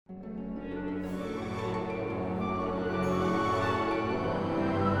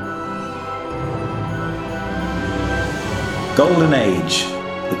Golden Age,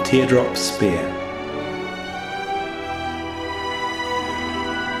 the Teardrop Spear.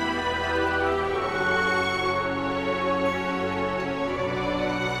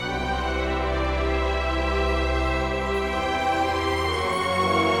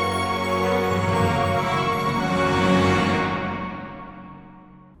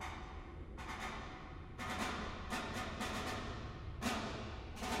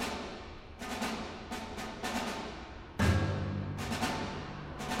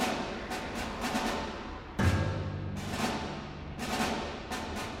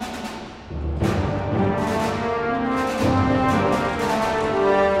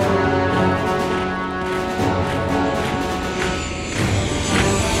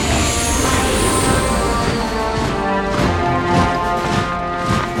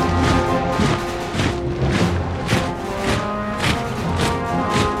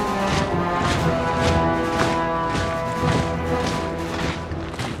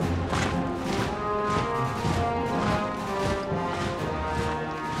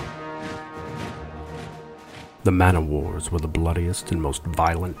 The Mana Wars were the bloodiest and most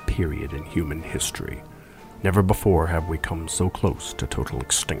violent period in human history. Never before have we come so close to total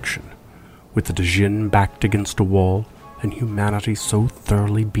extinction. With the Djinn backed against a wall, and humanity so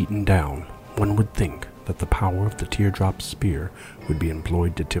thoroughly beaten down, one would think that the power of the Teardrop Spear would be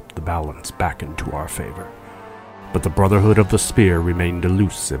employed to tip the balance back into our favor. But the Brotherhood of the Spear remained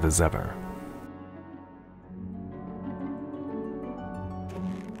elusive as ever.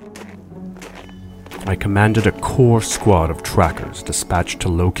 I commanded a core squad of trackers dispatched to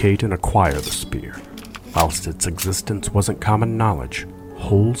locate and acquire the spear. Whilst its existence wasn't common knowledge,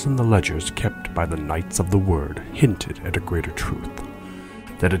 holes in the ledgers kept by the Knights of the Word hinted at a greater truth.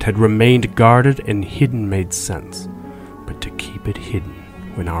 That it had remained guarded and hidden made sense, but to keep it hidden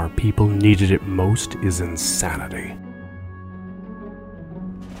when our people needed it most is insanity.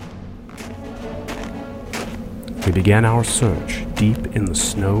 We began our search deep in the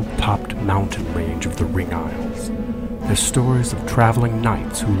snow-topped mountain range of the Ring Isles. There's stories of traveling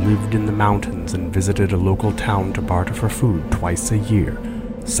knights who lived in the mountains and visited a local town to barter for food twice a year.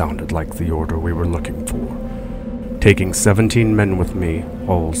 Sounded like the order we were looking for. Taking 17 men with me,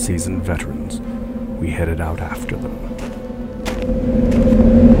 all seasoned veterans, we headed out after them.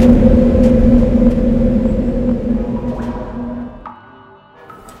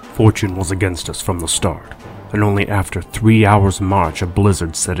 Fortune was against us from the start, and only after 3 hours' march a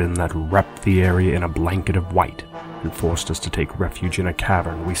blizzard set in that wrapped the area in a blanket of white and forced us to take refuge in a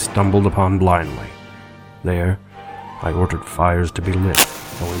cavern we stumbled upon blindly. There, I ordered fires to be lit,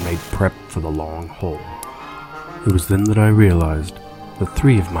 and we made prep for the long haul. It was then that I realized that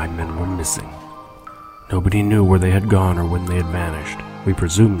 3 of my men were missing. Nobody knew where they had gone or when they had vanished. We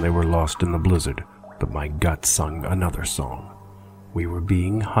presumed they were lost in the blizzard, but my gut sung another song. We were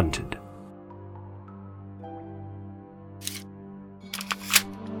being hunted.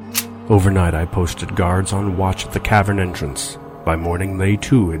 Overnight, I posted guards on watch at the cavern entrance. By morning, they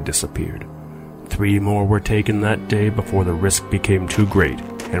too had disappeared. 3 more were taken that day before the risk became too great,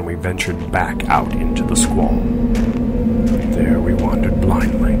 and we ventured back out into the squall. There we wandered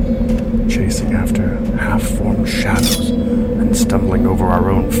blindly, chasing after half-formed shadows and stumbling over our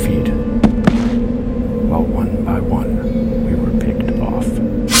own feet, while one by one we were picked off.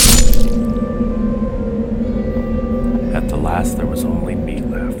 At the last, there was only me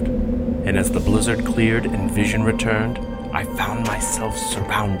left. And as the blizzard cleared and vision returned, I found myself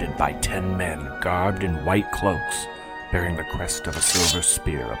surrounded by 10 men garbed in white cloaks, bearing the crest of a silver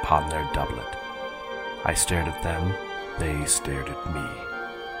spear upon their doublet. I stared at them, they stared at me.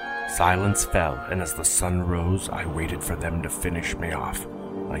 Silence fell, and as the sun rose, I waited for them to finish me off,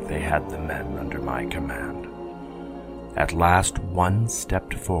 like they had the men under my command. At last, one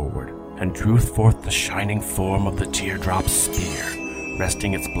stepped forward and drew forth the shining form of the Teardrop Spear,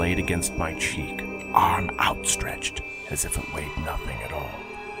 resting its blade against my cheek, arm outstretched, as if it weighed nothing at all.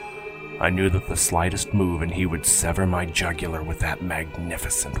 I knew that the slightest move and he would sever my jugular with that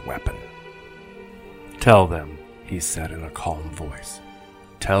magnificent weapon. "Tell them," he said in a calm voice.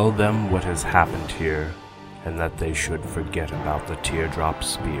 "Tell them what has happened here, and that they should forget about the Teardrop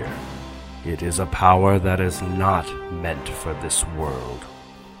Spear. It is a power that is not meant for this world."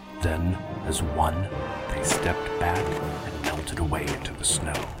 Then, as one, they stepped back and melted away into the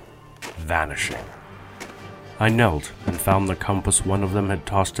snow, vanishing. I knelt and found the compass one of them had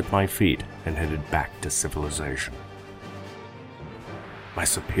tossed at my feet and headed back to civilization. My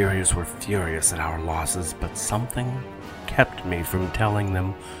superiors were furious at our losses, but something kept me from telling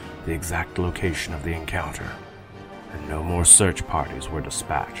them the exact location of the encounter, and no more search parties were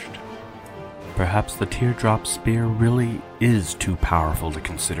dispatched. Perhaps the teardrop spear really is too powerful to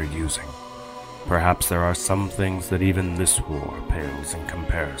consider using. Perhaps there are some things that even this war pales in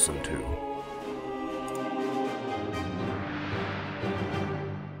comparison to.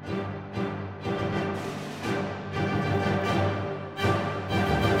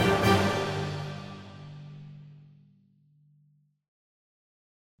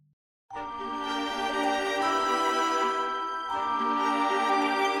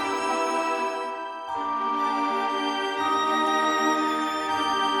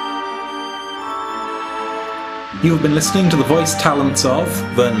 You have been listening to the voice talents of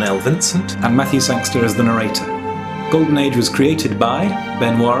Vernon L. Vincent and Matthew Sangster as the narrator. Golden Age was created by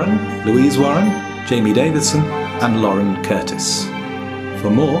Ben Warren, Louise Warren, Jamie Davidson, and Lauren Curtis. For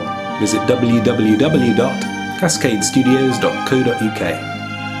more, visit www.cascadestudios.co.uk.